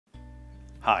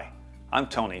Hi, I'm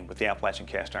Tony with the Appalachian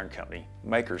Cast Iron Company,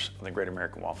 makers of the Great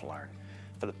American Waffle Iron.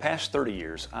 For the past 30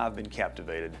 years, I've been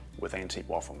captivated with antique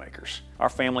waffle makers. Our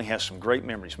family has some great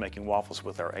memories making waffles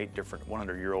with our 8 different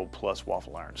 100-year-old plus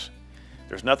waffle irons.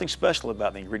 There's nothing special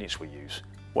about the ingredients we use.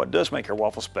 What does make our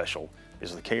waffle special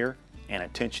is the care and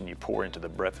attention you pour into the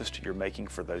breakfast you're making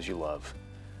for those you love.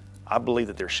 I believe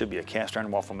that there should be a cast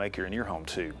iron waffle maker in your home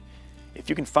too.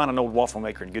 If you can find an old waffle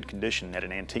maker in good condition at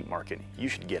an antique market, you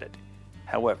should get it.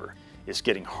 However, it's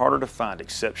getting harder to find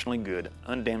exceptionally good,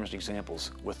 undamaged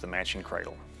examples with the matching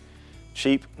cradle.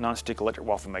 Cheap, non-stick electric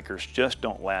waffle makers just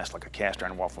don't last like a cast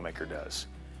iron waffle maker does.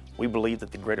 We believe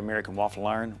that the Great American Waffle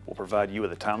Iron will provide you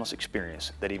with a timeless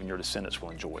experience that even your descendants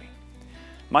will enjoy.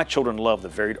 My children love the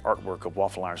varied artwork of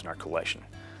waffle irons in our collection.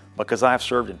 Because I have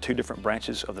served in 2 different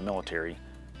branches of the military,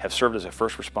 have served as a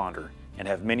first responder, and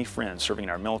have many friends serving in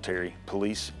our military,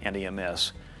 police, and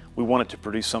EMS, we wanted to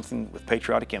produce something with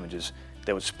patriotic images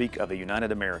that would speak of a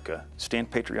united America, stand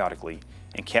patriotically,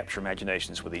 and capture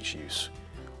imaginations with each use.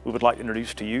 We would like to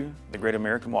introduce to you the Great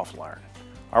American Waffle Iron.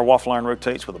 Our waffle iron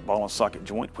rotates with a ball and socket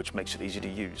joint, which makes it easy to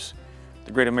use.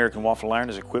 The Great American Waffle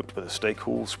Iron is equipped with a Stay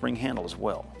Cool spring handle as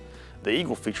well. The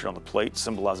eagle featured on the plate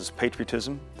symbolizes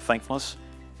patriotism, thankfulness,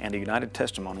 and a united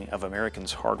testimony of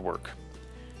Americans' hard work.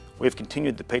 We have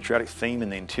continued the patriotic theme in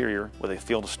the interior with a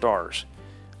field of stars.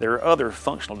 There are other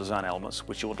functional design elements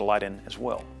which you will delight in as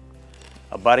well.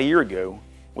 About a year ago,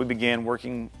 we began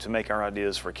working to make our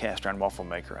ideas for a cast iron waffle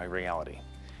maker a reality.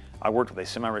 I worked with a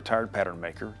semi-retired pattern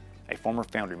maker, a former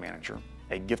foundry manager,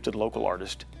 a gifted local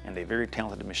artist, and a very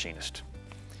talented machinist.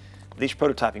 These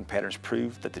prototyping patterns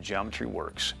proved that the geometry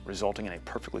works, resulting in a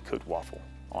perfectly cooked waffle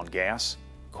on gas,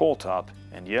 coil top,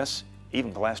 and yes,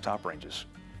 even glass top ranges.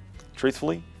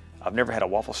 Truthfully, I've never had a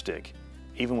waffle stick,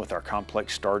 even with our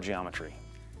complex star geometry.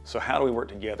 So how do we work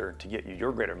together to get you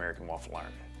your Great American Waffle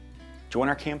Iron? Join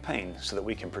our campaign so that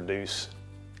we can produce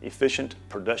efficient,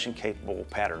 production-capable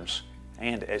patterns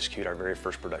and execute our very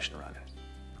first production run.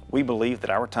 We believe that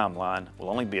our timeline will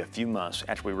only be a few months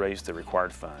after we raise the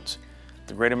required funds.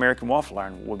 The Great American Waffle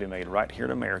Iron will be made right here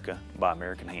in America by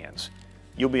American hands.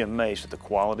 You'll be amazed at the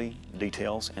quality,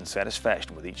 details, and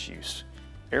satisfaction with each use.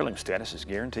 Heirloom status is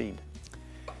guaranteed.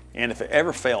 And if it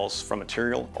ever fails from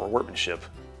material or workmanship,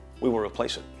 we will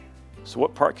replace it. So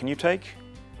what part can you take?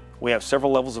 We have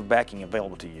several levels of backing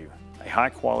available to you. A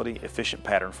high-quality, efficient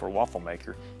pattern for a waffle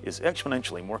maker is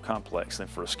exponentially more complex than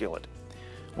for a skillet.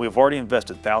 We have already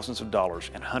invested thousands of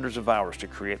dollars and hundreds of hours to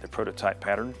create the prototype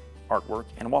pattern, artwork,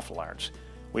 and waffle irons.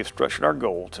 We have structured our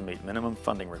goal to meet minimum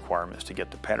funding requirements to get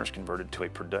the patterns converted to a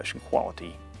production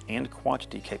quality and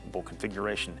quantity capable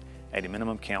configuration at a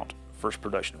minimum count first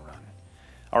production run.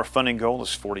 Our funding goal is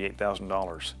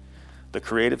 $48,000. The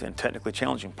creative and technically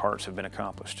challenging parts have been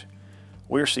accomplished.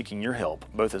 We are seeking your help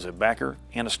both as a backer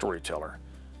and a storyteller.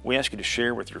 We ask you to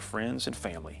share with your friends and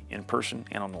family in person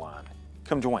and online.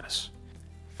 Come join us.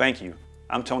 Thank you.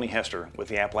 I'm Tony Hester with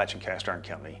the Appalachian Cast Iron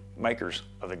Company, makers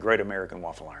of the Great American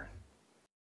Waffle Iron.